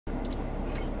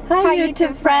Hi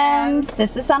YouTube friends.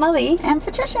 This is Annalie and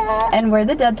Patricia, and we're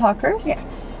the Dead Talkers. Yes.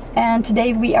 And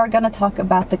today we are going to talk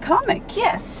about the comic.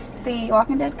 Yes, the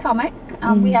Walking Dead comic.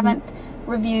 We haven't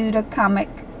reviewed a comic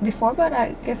before, but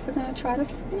I guess we're going to try to,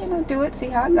 do it, see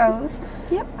how it goes.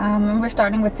 Yep. We're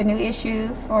starting with the new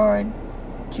issue for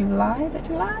July. Is it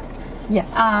July? Yes.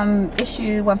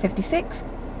 Issue 156.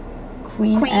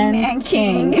 Queen and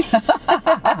King.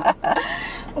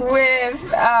 With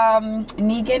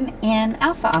Negan and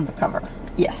Alpha on the cover.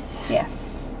 Yes. Yes.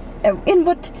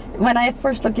 When I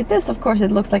first look at this, of course,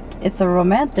 it looks like it's a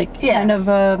romantic kind of.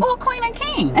 Well, Queen and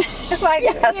King. It's like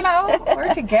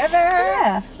we're together.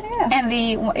 Yeah. And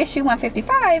the issue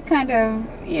 155 kind of,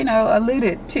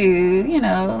 alluded to,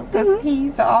 because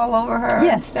he's all over her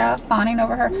and stuff, fawning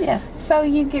over her. Yes. So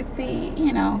you get the, the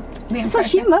impression. So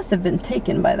she must have been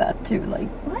taken by that too. Like,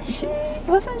 was she?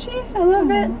 Wasn't she a little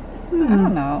bit? I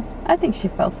don't know. I think she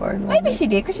fell for it. Maybe she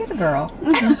did, because she's a girl.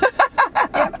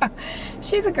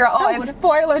 She's a girl. Oh, and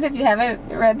spoilers if you haven't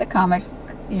read the comic.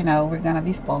 We're going to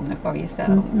be spoiling it for you. So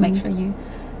make sure you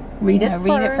read it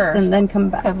first and then come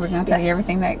back. Because we're going to tell you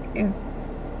everything that is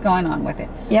going on with it.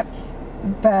 Yep.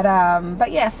 But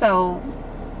yeah, so...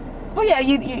 Well, yeah,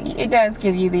 it does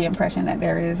give you the impression that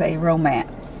there is a romance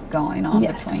going on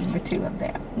between the two of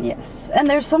them. Yes. And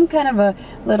there's some kind of a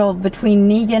little between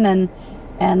Negan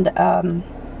and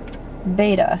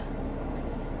Beta.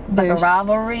 Like a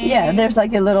rivalry? Yeah, there's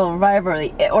like a little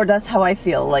rivalry. Or that's how I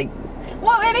feel. Like,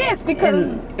 well, it is,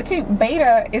 because it seems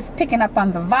Beta is picking up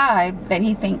on the vibe that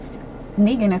he thinks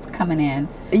Negan is coming in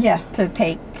to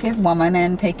take his woman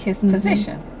and take his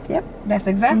position. Yep. That's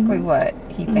exactly what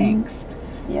he thinks.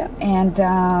 Yeah. And,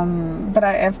 but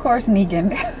of course,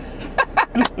 Negan...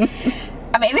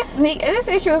 I mean, this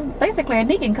issue is basically a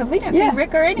Negan, because we didn't see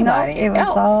Rick or anybody it was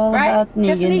else, all right? about Negan,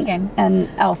 just Negan and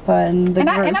Alpha and the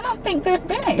group. And I don't think there's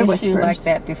been an issue like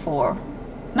that before.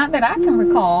 Not that I can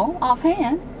recall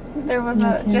offhand. There was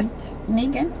just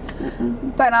Negan.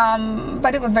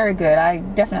 But it was very good. I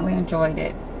definitely enjoyed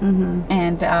it.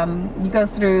 And you go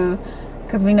through,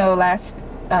 because we know last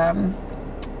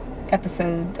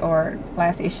episode or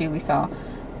last issue we saw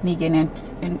Negan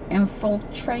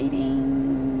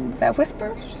infiltrating the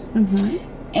Whispers.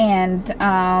 And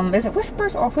is it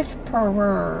Whispers or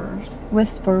Whisperers?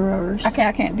 Whisperers. Okay,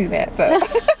 I can't do that. So,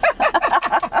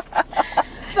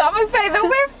 so I'm gonna say the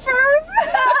Whispers.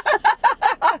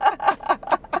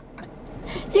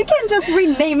 You can't just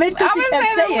rename it. I'm gonna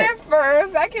say the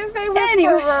Whispers. I can say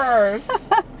Whisperers.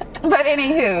 But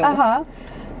anywho,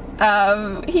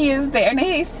 he is there, and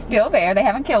he's still there. They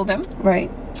haven't killed him.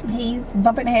 Right. He's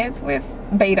bumping heads with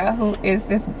Beta, who is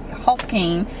this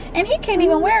hulking, and he can't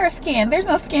even wear a skin. There's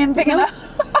no skin big enough.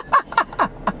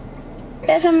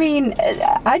 And I mean,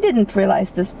 I didn't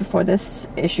realize this before this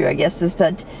issue, I guess, is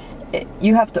that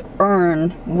you have to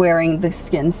earn wearing the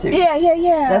skin suit. Yeah.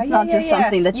 That's not just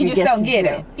something that you just get don't to get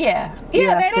do. it. Yeah,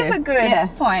 that is a good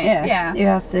point. Yeah. You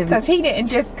have to. Because he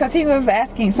didn't because he was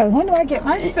asking, so when do I get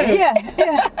my suit? Yeah.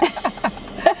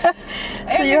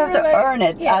 So you have to earn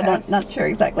it. Yes. I'm not sure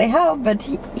exactly how, but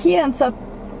he ends up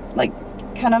like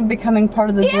kind of becoming part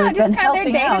of the group and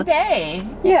helping out. Day.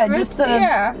 Yeah, just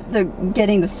the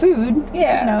getting the food.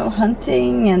 Yeah.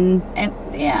 Hunting and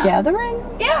gathering.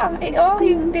 Yeah. Well,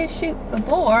 he did shoot the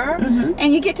boar,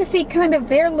 and you get to see kind of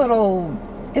their little.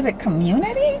 Is it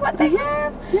community? What they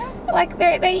have? Yeah. Like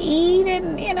they eat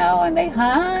and and they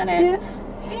hunt and.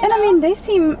 And I mean, they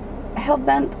seem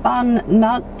hell-bent on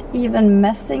not even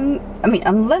messing. I mean,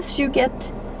 unless you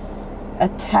get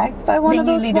attacked by one of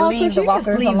those walkers, you just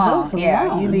leave those alone.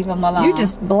 Yeah, you leave them alone. You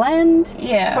just blend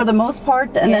for the most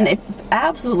part, and then if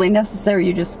absolutely necessary,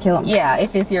 you just kill them. Yeah,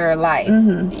 if it's your life.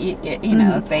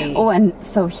 If they... Oh, and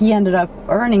so he ended up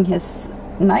earning his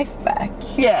knife back.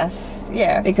 Yes,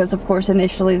 yeah. Because, of course,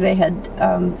 initially they had,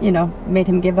 made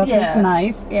him give up his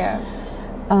knife. Yeah.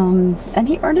 And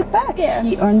he earned it back. Yes.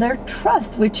 He earned their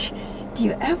trust, which, do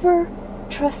you ever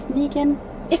trust Negan?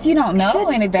 If you don't know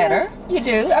any better, you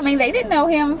do. I mean, they didn't know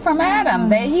him from Adam.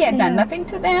 He had done nothing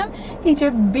to them. He's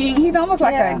almost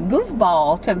like a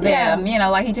goofball to them,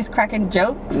 like he's just cracking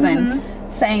jokes and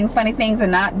saying funny things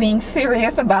and not being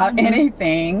serious about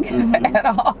anything at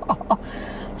all.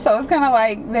 So it's kind of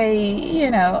like they,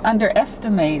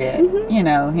 underestimated,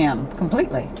 him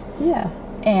completely. Yeah.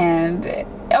 And,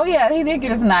 he did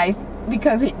get his knife.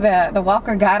 Because the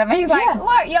walker got him, and he's like,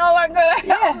 "What? Y'all aren't gonna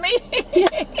help me?"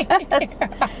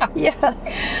 Yes.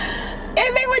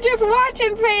 And they were just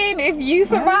watching, saying, "If you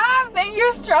survive, then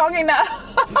you're strong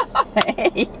enough.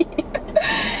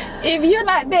 If you're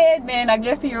not dead, then I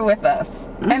guess you're with us."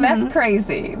 And that's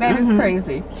crazy. That is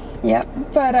crazy. Yep.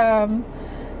 But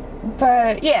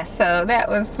But yeah, so that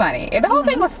was funny. And the whole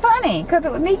thing was funny because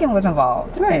Negan was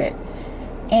involved. Right.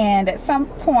 And at some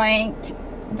point,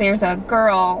 there's a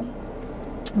girl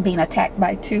being attacked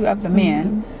by two of the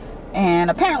men. And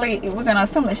apparently, we're going to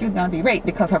assume that she was going to be raped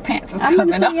because her pants was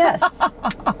coming up. Yes.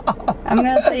 I'm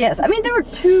going to say yes. I mean, there were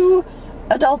two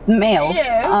adult males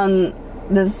on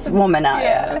this woman.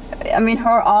 Yes. I mean,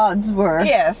 her odds were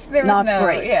there was not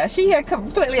great. Yeah, she had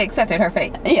completely accepted her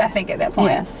fate, I think, at that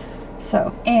point. Yes.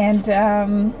 So. And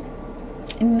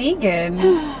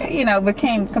Negan, you know,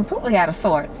 became completely out of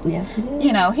sorts. Yes, he did.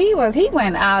 You know, he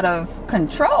went out of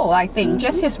control, I think.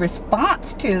 Just his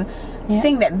response to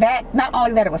seeing that not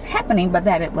only that it was happening, but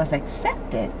that it was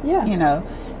accepted. Yeah. You know,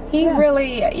 he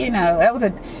really, you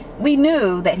know, we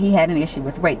knew that he had an issue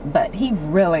with rape, but he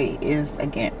really is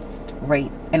against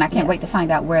rape. And I can't wait to find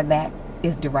out where that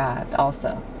is derived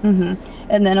also.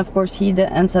 And then, of course, he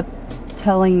ends up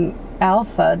telling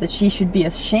Alpha that she should be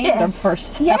ashamed of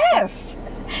herself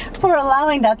for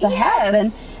allowing that to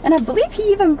happen. And I believe he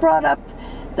even brought up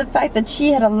the fact that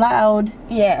she had allowed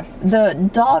the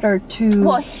daughter to...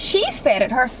 Well, she said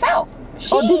it herself. She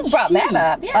brought that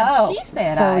up. Yeah, she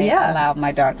said, I allowed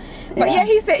my daughter. But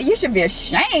he said, you should be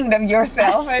ashamed of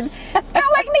yourself. And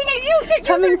I'm like, nigga, you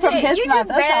coming from his you mouth,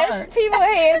 just bash people's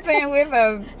heads in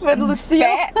with Lucille.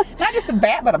 bat. Not just a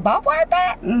bat, but a barbed wire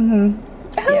bat.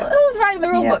 Who's writing the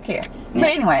rule book here? But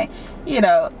anyway, you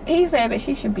know, he said that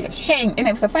she should be ashamed. And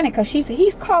it was so funny because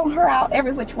he's calling her out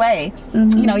every which way.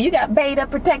 You know, you got Beta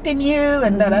protecting you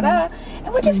and da-da-da.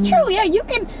 And which is true. Yeah, you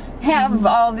can have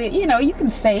all the, you know, you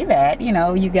can say that, you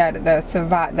know, you got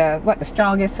the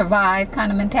strongest survive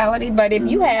kind of mentality. But if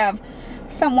you have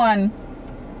someone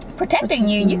protecting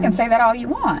you, you can say that all you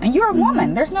want. And you're a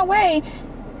woman. There's no way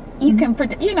you can,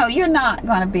 you know, you're not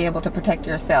going to be able to protect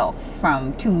yourself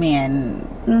from two men,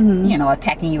 you know,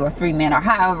 attacking you, or three men, or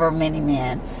however many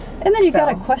men. And then you got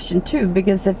to question too,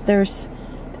 because if there's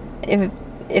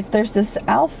this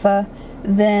Alpha,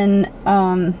 then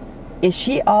is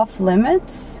she off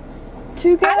limits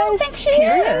to guys? I don't think she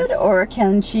is. Or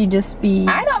can she just be?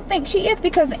 I don't think she is,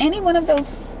 because any one of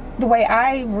those, the way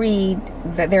I read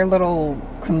their little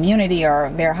community or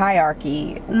their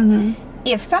hierarchy,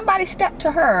 if somebody stepped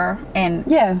to her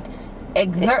and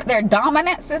exert their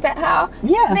dominance, is that how?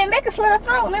 Yeah. Then they could slit her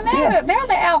throat, and they're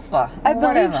the Alpha. I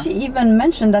believe she even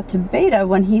mentioned that to Beta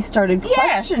when he started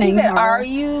questioning he said, her. Are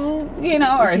you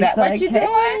know, or is that what you're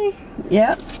doing?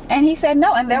 Yep. And he said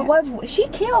no. And there was, she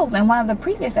killed in one of the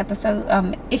previous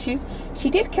episode issues. She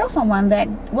did kill someone that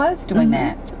was doing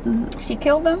that. She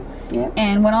killed them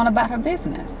and went on about her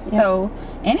business. So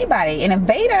anybody, and if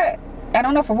Beta, I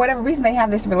don't know, for whatever reason they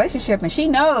have this relationship, and she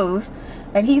knows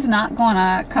that he's not going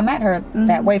to come at her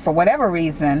that way for whatever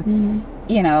reason,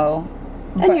 you know.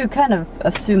 And you kind of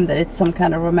assume that it's some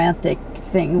kind of romantic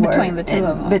thing between the two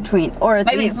of them. Or at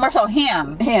maybe least it's more so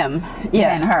him than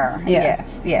her. Yes.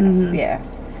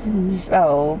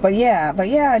 So, but yeah,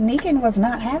 Negan was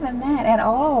not having that at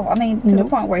all. I mean, to the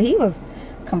point where he was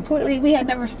completely, we had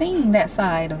never seen that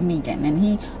side of Negan, and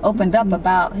he opened up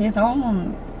about his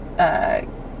own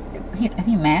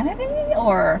humanity,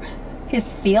 or his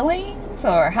feelings,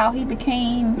 or how he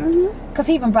became, because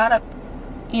he even brought up,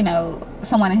 you know,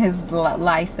 someone in his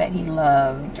life that he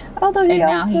loved, although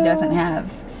now he doesn't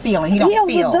have feeling. He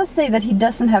also does say that he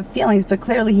doesn't have feelings, but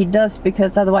clearly he does,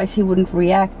 because otherwise he wouldn't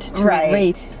react to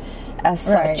rape as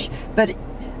such. But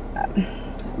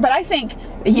I think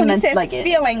he meant, he says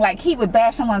feeling, like he would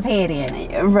bash someone's head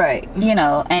in, right? You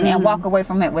know, and walk away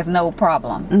from it with no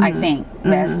problem. I think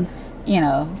that's, you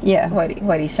know,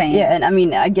 what he's saying. Yeah, and I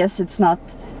mean, I guess it's not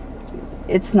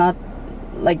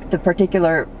like the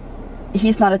particular.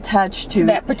 He's not attached to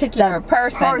that particular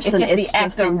person. It's just the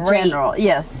act of rape. General.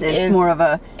 Yes, it's more of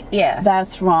a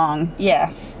that's wrong.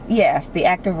 Yes, the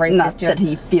act of rape not is just that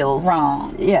he feels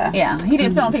wrong. Yeah. He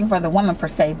didn't feel anything for the woman per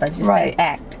se, but just that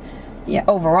act. Yeah.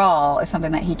 Overall, is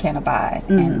something that he can't abide,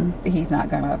 and he's not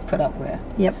going to put up with.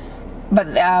 Yep. But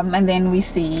and then we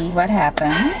see what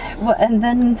happens. Well, and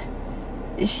then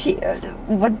she.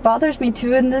 What bothers me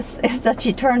too in this is that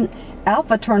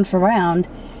Alpha turns around,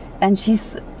 and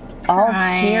she's all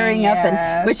tearing up,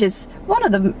 and which is one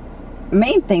of the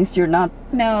main things you're not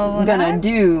gonna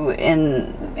do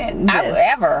in this.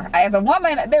 Ever. As a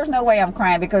woman, there's no way I'm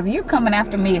crying, because you're coming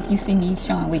after me if you see me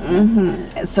showing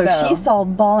weakness. So she's all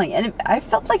bawling, and I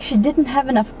felt like she didn't have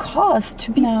enough cause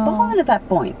to be bawling at that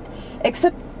point,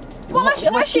 except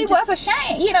unless she was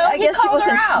ashamed, you know. I guess called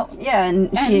her out. Yeah, and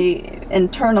she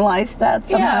internalized that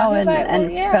somehow, and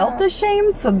felt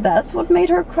ashamed, so that's what made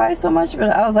her cry so much. But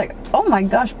I was like, oh my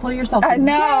gosh, pull yourself together. I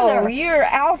know, you're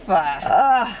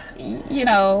Alpha. You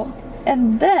know,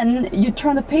 And then you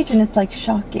turn the page and it's like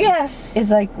shocking. Yes. It's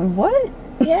like, what?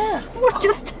 Yeah. What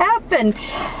just happened?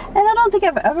 And I don't think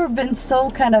I've ever been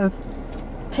so kind of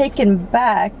taken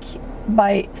back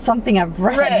by something I've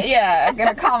read. Yeah,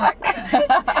 get a comic.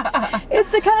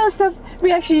 It's the kind of stuff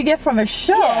reaction you get from a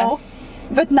show, Yes.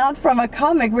 but not from a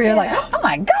comic where you're like, oh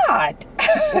my God.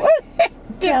 what?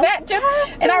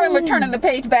 And I remember turning the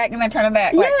page back and then turning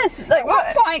back. Yes. Like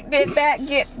what point did that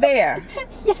get there?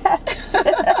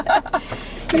 Yes.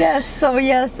 Yes. So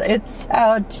yes, it's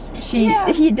out.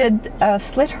 He did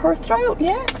slit her throat.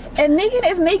 Yes. And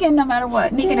Negan is Negan no matter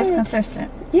what. Negan is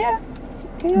consistent. Yeah.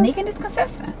 Negan is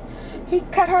consistent. He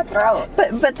cut her throat.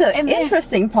 But the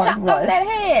interesting part was off that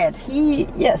head. He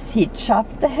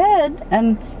chopped the head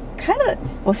and kind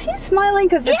of was he smiling?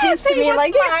 Because it seems to me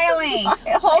like smiling,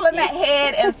 holding that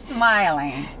head and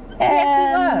smiling.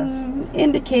 Yes, he was.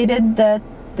 Indicated that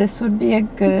this would be a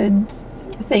good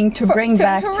thing to bring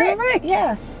back to Rick.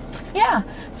 Yes, yeah.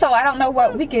 So I don't know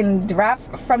what we can derive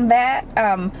from that.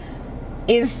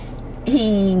 Is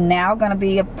he now going to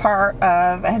be a part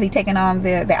of? Has he taken on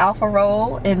the alpha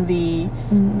role in the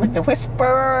with the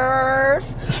Whisperers,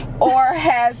 or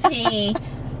has he?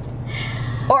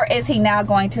 Or is he now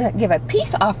going to give a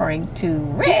peace offering to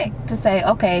Rick to say,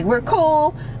 okay, we're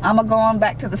cool. I'm going to go on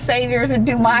back to the Saviors and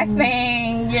do my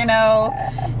thing, you know?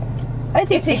 I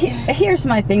think here's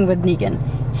my thing with Negan.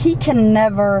 He can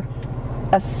never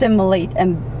assimilate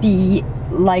and be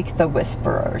like the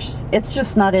Whisperers. It's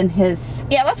just not in his...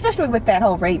 Yeah, especially with that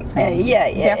whole rape thing.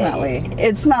 Yeah. Definitely.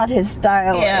 It's not his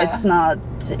style. Yeah. It's not,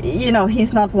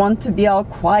 he's not one to be all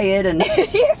quiet and...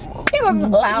 He was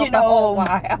loud the whole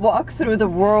while. Walk through the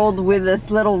world with as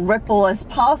little ripple as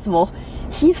possible.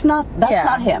 He's not. That's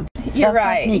not him. You're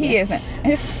right. He isn't.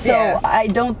 So I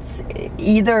don't.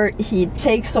 Either he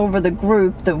takes over the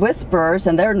group, the Whisperers,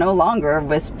 and they're no longer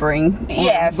whispering.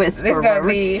 Yes,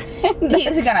 Whisperers.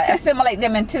 he's gonna assimilate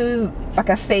them into like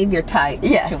a savior type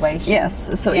situation.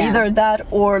 Yes. So either that,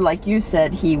 or like you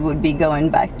said, he would be going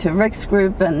back to Rick's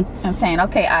group and saying,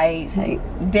 "Okay, I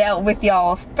dealt with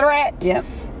y'all's threat. Yep.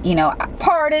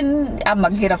 Pardon. I'm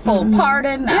gonna get a full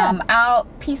pardon. I'm out.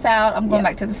 Peace out. I'm going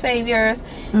back to the Saviors,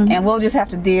 and we'll just have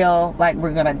to deal like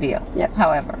we're gonna deal.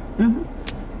 However,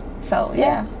 so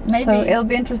maybe. So it'll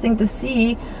be interesting to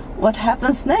see what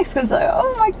happens next. Because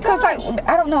oh my god,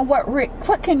 I don't know what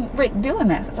can Rick do in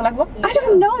this? Like what? Can you do?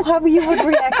 Don't know how you would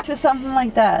react to something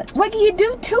like that. What do you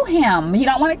do to him? You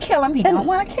don't want to kill him. He don't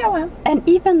want to kill him. And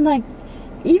even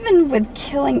with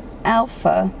killing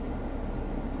Alpha,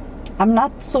 I'm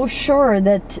not so sure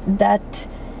that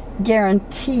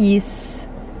guarantees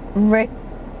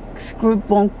Rick's group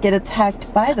won't get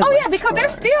attacked by the Whisperers. Because they're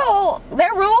still,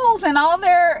 their rules and all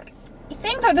their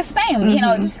things are the same.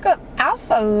 Just because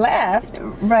Alpha left,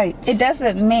 right? It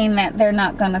doesn't mean that they're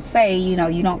not going to say, you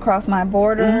don't cross my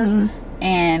borders.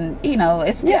 And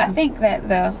it's still, I think that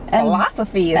the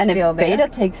philosophy is still there. And if Beta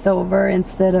takes over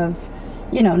instead of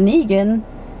Negan,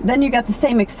 then you got the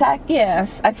same exact.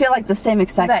 Yes. I feel like the same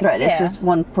exact threat. It's just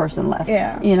one person less.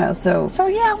 Yeah. So. So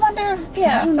I wonder.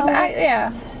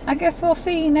 I guess we'll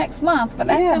see next month, but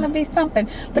that's going to be something.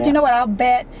 But you know what? I'll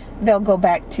bet they'll go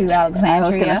back to Alexandria. I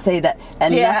was going to say that,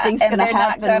 and nothing's going to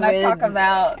happen. They're not going to talk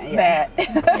about that.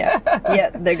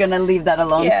 They're going to leave that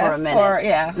alone for a minute. For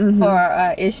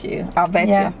issue. I'll bet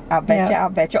you. I'll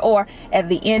bet you. Or at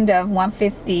the end of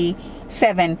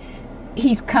 157.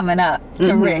 He's coming up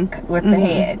to Rick with the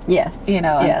head. Yes.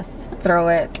 Throw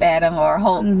it at him or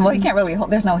hold. Well, he can't really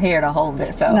hold. There's no hair to hold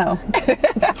it. So no.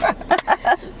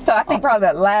 So I think probably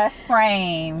that last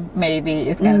frame maybe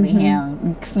is going to be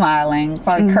him smiling,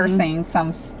 probably cursing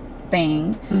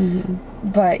something.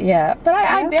 But I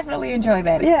definitely enjoyed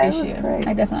that issue. It was great.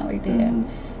 I definitely did.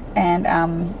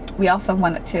 And we also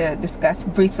wanted to discuss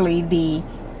briefly the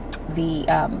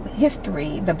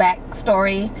history, the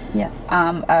backstory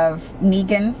of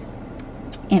Negan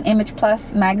in Image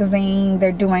Plus magazine.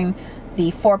 They're doing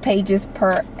the 4 pages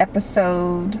per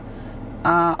episode,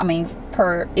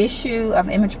 per issue of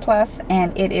Image Plus,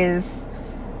 and it is,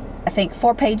 I think,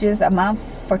 4 pages a month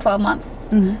for 12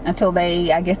 months until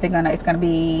it's gonna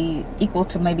be equal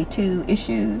to maybe 2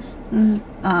 issues of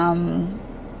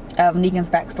Negan's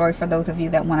backstory for those of you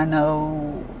that want to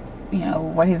know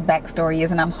what his backstory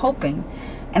is. And I'm hoping,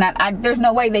 and there's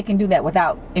no way they can do that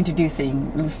without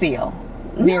introducing Lucille,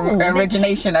 the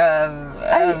origination of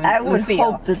I would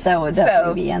Lucille. hope that would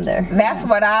definitely be in there. That's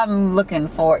what I'm looking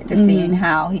forward to seeing,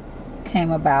 how he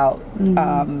came about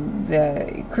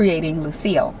the creating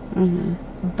Lucille.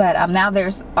 But now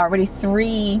there's already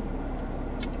 3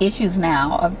 issues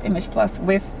now of Image Plus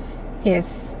with his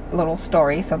little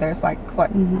story. So there's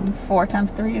 4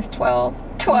 times 3 is 12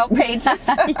 12 pages.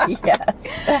 Yes.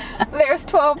 There's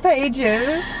 12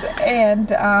 pages,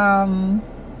 and I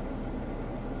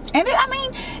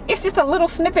mean, it's just a little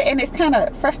snippet, and it's kind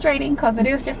of frustrating because it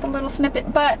is just a little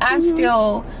snippet. But I'm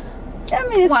still. I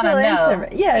mean, it's want to still know.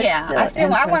 Yeah.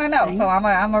 I want to know. So I'm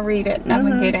gonna read it. I'm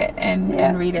gonna get it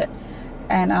and read it.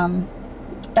 And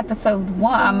episode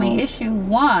 1. I mean, issue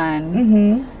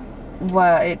 1.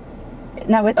 Well, it.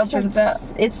 Now it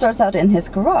starts out in his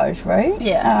garage, right?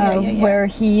 Yeah, where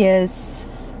he is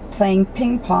playing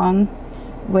ping pong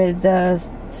with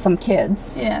some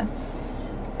kids. Yes.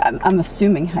 I'm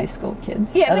assuming high school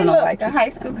kids. Yeah, they look the high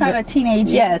school kind of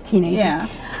teenager. Yeah, teenager. Yeah.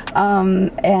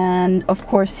 And of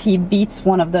course he beats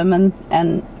one of them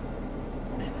and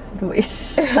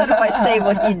how do I say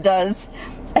what he does?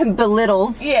 And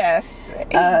belittles. Yes.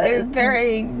 It's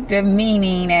very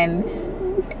demeaning and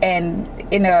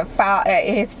in a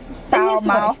his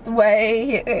foul-mouthed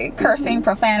way, cursing,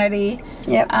 profanity.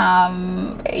 Yep.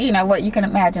 You know what you can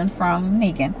imagine from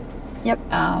Negan. Yep.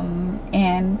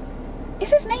 And is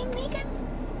his name Negan?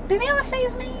 Did they ever say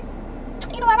his name?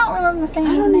 You know, I don't remember saying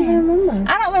his name. I don't even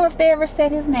remember. I don't remember if they ever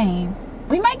said his name.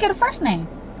 We might get a first name.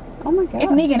 Oh my god.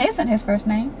 If Negan isn't his first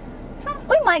name.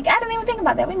 We might. I didn't even think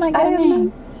about that. We might get a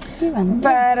name.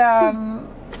 But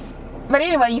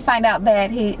anyway, you find out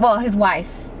that his wife.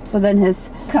 So then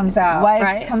his comes out.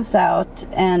 Wife comes out,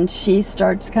 and she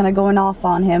starts kind of going off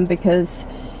on him because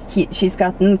she's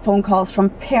gotten phone calls from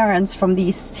parents from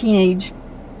these teenage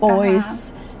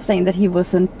boys saying that he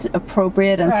wasn't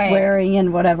appropriate and swearing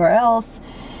and whatever else.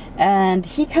 And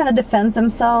he kind of defends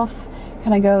himself.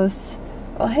 Kind of goes,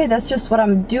 well, hey, that's just what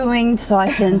I'm doing so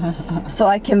I can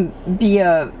be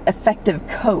a effective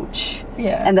coach.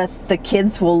 Yeah. And that the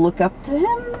kids will look up to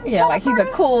him. Yeah, like he's a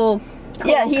cool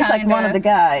yeah, he's like one of the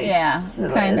guys. Yeah,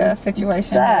 kind of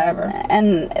situation, whatever.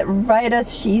 And right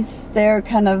as she's there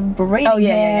kind of berating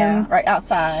him, right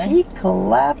outside, she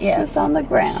collapses on the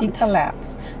ground. She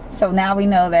collapsed. So now we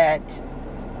know that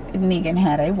Negan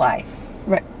had a wife.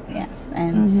 Right. Yes.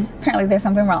 And apparently there's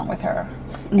something wrong with her.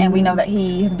 And we know that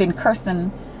he has been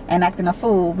cursing and acting a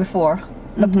fool before.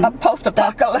 The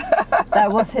post-apocalypse.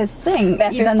 That was his thing.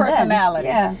 That's even his personality.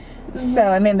 Then. Yeah.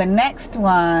 So, and then the next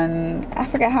one, I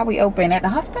forget how we open, at the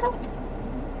hospital?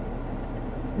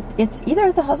 It's either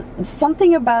at the hospital,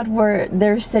 something about where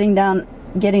they're sitting down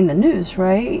getting the news,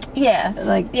 right? Yes.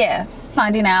 Yes,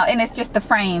 finding out. And it's just the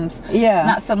frames. Yeah.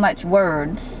 Not so much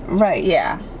words. Right.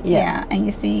 Yeah. And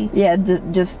you see. Yeah,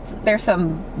 just. There's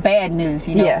some bad news,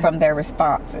 from their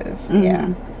responses.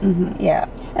 Yeah. Yeah.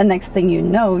 And next thing you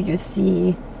know, you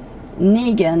see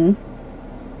Negan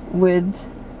with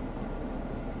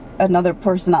another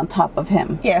person on top of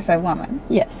him. Yes, a woman.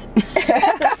 Yes.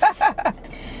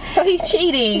 So he's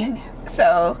cheating.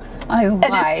 So on his wife.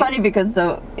 And it's funny because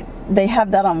they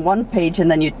have that on one page, and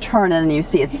then you turn and you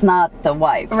see it's not the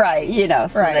wife. Right.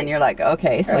 So then you're like,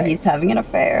 okay, so he's having an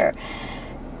affair.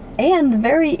 And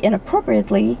very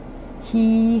inappropriately,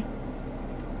 he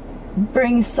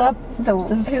brings up the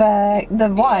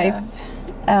wife.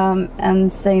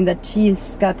 And saying that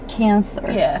she's got cancer.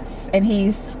 Yes, and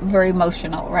he's very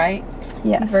emotional, right?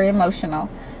 Yes. He's very emotional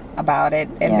about it.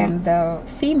 And then the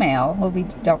female, well, we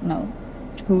don't know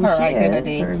who her she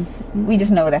identity. is, we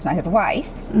just know that's not his wife.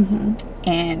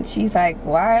 And she's like,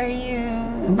 why are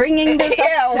you bringing this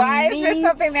up to why me? is this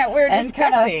something that we're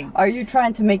discussing? Are you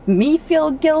trying to make me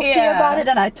feel guilty about it?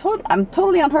 And I'm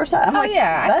totally on her side. I'm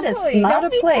that is not don't a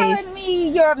place. Don't be telling me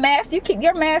you're a mess. You keep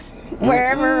your mess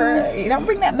wherever. You don't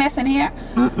bring that mess in here.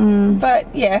 But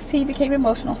yes, he became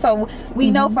emotional. So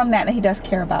we know from that he does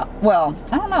care about. Well,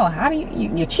 I don't know. How do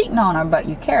you're cheating on her, but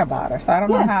you care about her. So I don't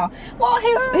know how. Well,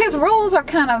 his rules are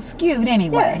kind of skewed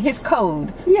anyway. Yes. His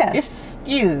code is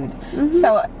skewed.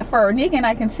 So for Negan,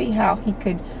 I can see how he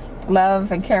could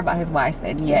love and care about his wife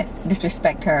and yet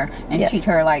disrespect her and treat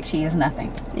her like she is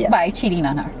nothing by cheating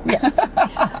on her. Yes.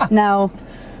 Now,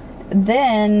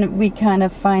 then we kind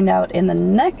of find out in the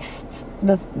next,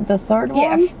 the third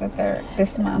one. Yes, the third,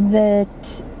 this month.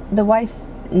 That the wife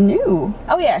knew.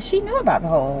 Oh yeah, she knew about the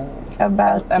whole the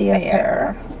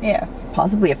affair. Yeah.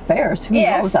 Possibly affairs. Who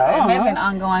knows? I don't know. They've been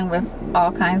ongoing with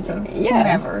all kinds of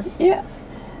whatevers. Yeah.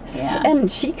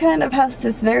 And she kind of has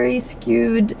this very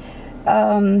skewed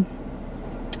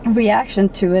reaction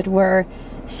to it, where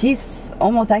she's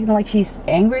almost acting like she's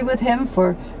angry with him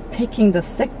for picking the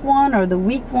sick one or the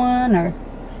weak one, or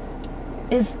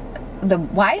is the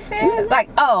wife like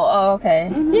okay.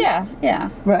 Yeah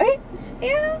right.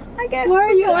 Yeah, I guess. Why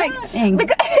are you laughing?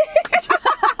 Because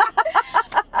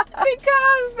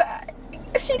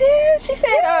she did. She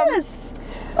said,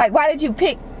 like, why did you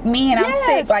pick me and I'm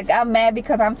sick? Like, I'm mad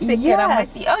because I'm sick and I'm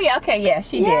with you. Oh yeah, okay, yeah,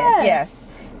 she did. Yes.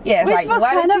 Yeah, Which like, was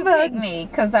why kind did you of pick me?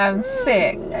 Because I'm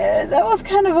sick. That was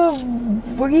kind of a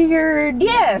weird.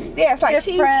 Yes, like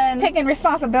different, she's taking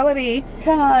responsibility.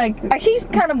 Kind of Like she's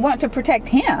kind of want to protect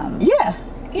him. Yeah.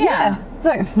 Yeah. It's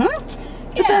like,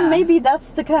 But then maybe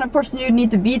that's the kind of person you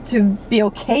need to be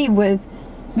okay with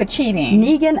the cheating.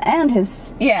 Negan and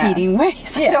his cheating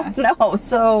ways. I don't know.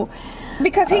 So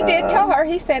because he did tell her,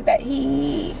 he said that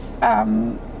he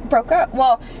broke up.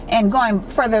 Well, and going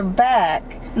further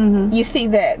back, you see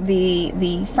that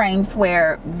the frames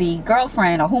where the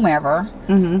girlfriend or whomever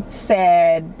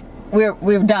said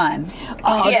we're done.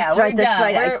 Oh, yeah, we're done.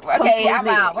 That's right. Okay, I'm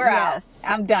out. We're out.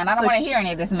 I'm done. I don't want to hear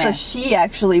any of this mess. So she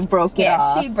actually broke it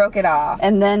off. Yeah, she broke it off.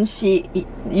 And then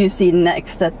you see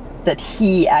next that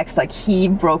he acts like he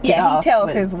broke it off. Yeah, he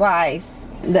tells his wife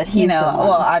that he's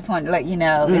well, I just wanted to let you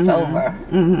know it's over.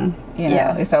 You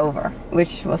know, it's over.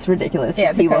 Which was ridiculous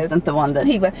because he wasn't the one that...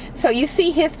 So you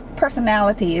see his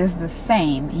personality is the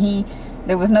same.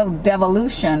 There was no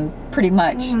devolution pretty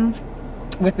much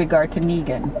with regard to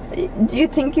Negan. Do you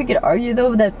think you could argue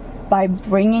though that by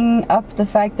bringing up the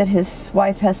fact that his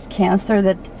wife has cancer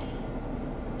that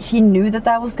he knew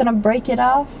that was going to break it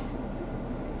off?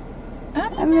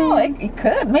 I mean, it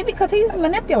could. Maybe because he's a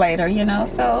manipulator, you know,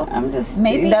 so... I'm just...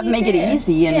 Maybe that make it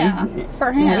easy. And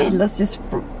for him. Hey, let's just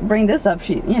bring this up.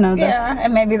 Yeah,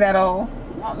 and maybe that'll...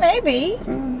 Well, maybe.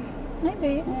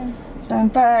 Maybe. Yeah, so...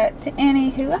 But,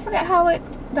 anywho, I forgot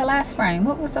the last frame.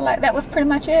 What was the last... That was pretty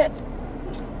much it?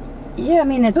 Yeah, I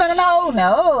mean, it's...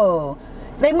 No.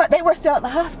 They were still at the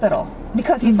hospital.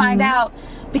 Because you find out...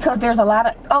 Because there's a lot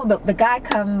of... Oh, the guy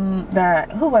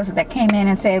who was it that came in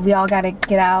and said, we all got to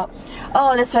get out?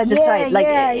 Oh, that's right. Like,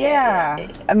 yeah.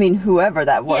 I mean, whoever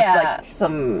that was, like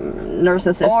some nurse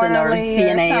assistant Orderly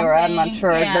or CNA or I'm not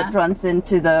sure, that runs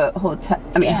into the hotel.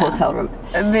 I mean, hotel room,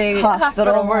 the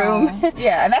hospital room.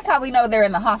 Yeah, and that's how we know they're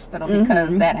in the hospital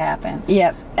because that happened.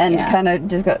 Yep, and kind of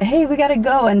just go, hey, we gotta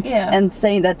go, and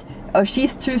saying that. Oh,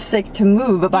 she's too sick to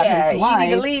move about his wife. You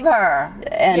need to leave her.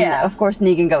 And of course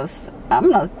Negan goes, I'm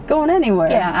not going anywhere.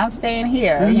 Yeah, I'm staying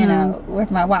here, you know,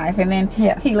 with my wife. And then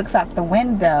he looks out the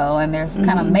window and there's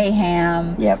kind of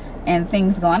mayhem and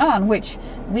things going on, which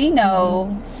we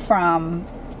know from,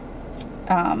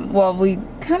 we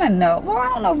kind of know, I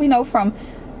don't know if we know from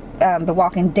The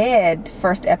Walking Dead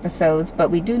first episodes, but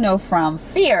we do know from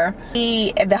Fear.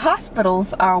 The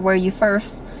hospitals are where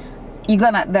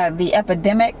the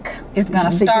epidemic is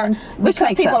gonna start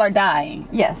because people are dying.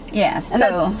 Yes. And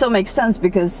that so makes sense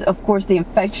because of course the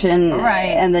infection,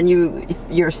 and then if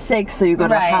you're sick, so you go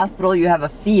to the hospital, you have a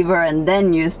fever, and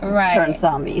then you turn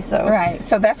zombie. So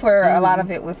so that's where a lot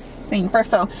of it was seen first.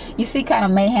 So you see kind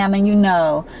of mayhem, and you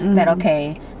know that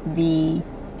the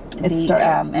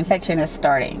infection is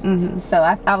starting. So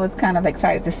I was kind of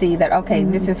excited to see that.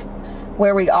 This is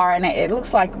where we are, and it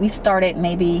looks like we started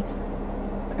maybe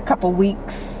a couple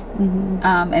weeks,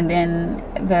 and then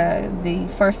the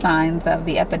first signs of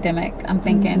the epidemic. I'm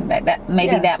thinking that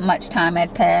maybe that much time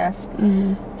had passed.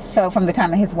 So from the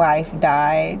time that his wife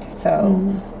died. So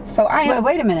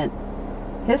wait a minute.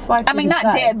 His wife. I mean, not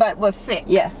dead, but was sick.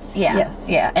 Yes.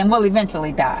 Yeah, and will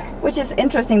eventually die. Which is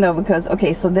interesting though, because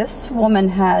so this woman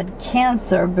had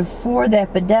cancer before the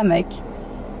epidemic.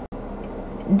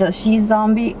 Does she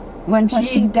zombie when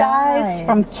she dies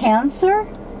from cancer?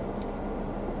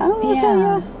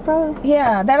 Oh, probably.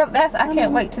 Yeah, that's I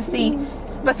can't wait to see.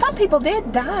 But some people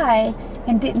did die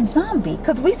and didn't zombie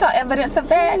because we saw evidence of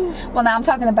that. Well, now I'm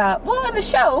talking about in the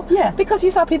show. Yeah. Because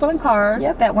you saw people in cars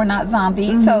that were not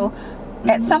zombies. So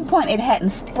at some point it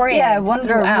hadn't spread. Yeah, I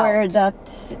wonder where that.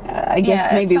 I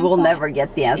guess maybe we'll never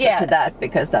get the answer to that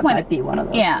because that might be one of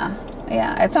those. Yeah.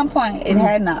 At some point it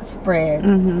had not spread.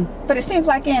 But it seems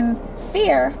like in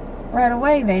Fear, right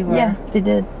away they were. Yeah, they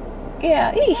did.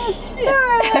 Yeah. They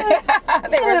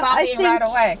were zombieing right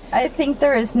away. I think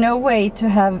there is no way to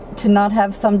not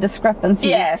have some discrepancies.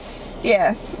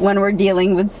 Yes. When we're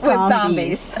dealing with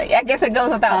zombies. I guess it goes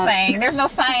without saying. There's no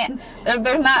science.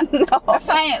 There's not. No. The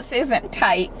science isn't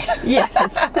tight. Yes.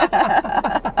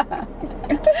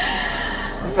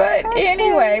 But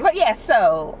anyway,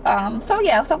 so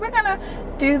we're gonna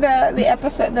do the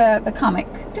episode, the comic,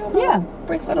 do a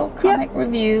brief little comic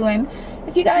review, and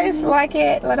if you guys like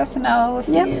it, let us know. If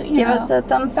you give us a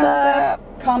thumbs up,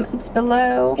 comments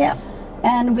below,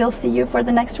 and we'll see you for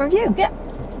the next review. Yeah.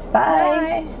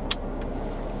 Bye.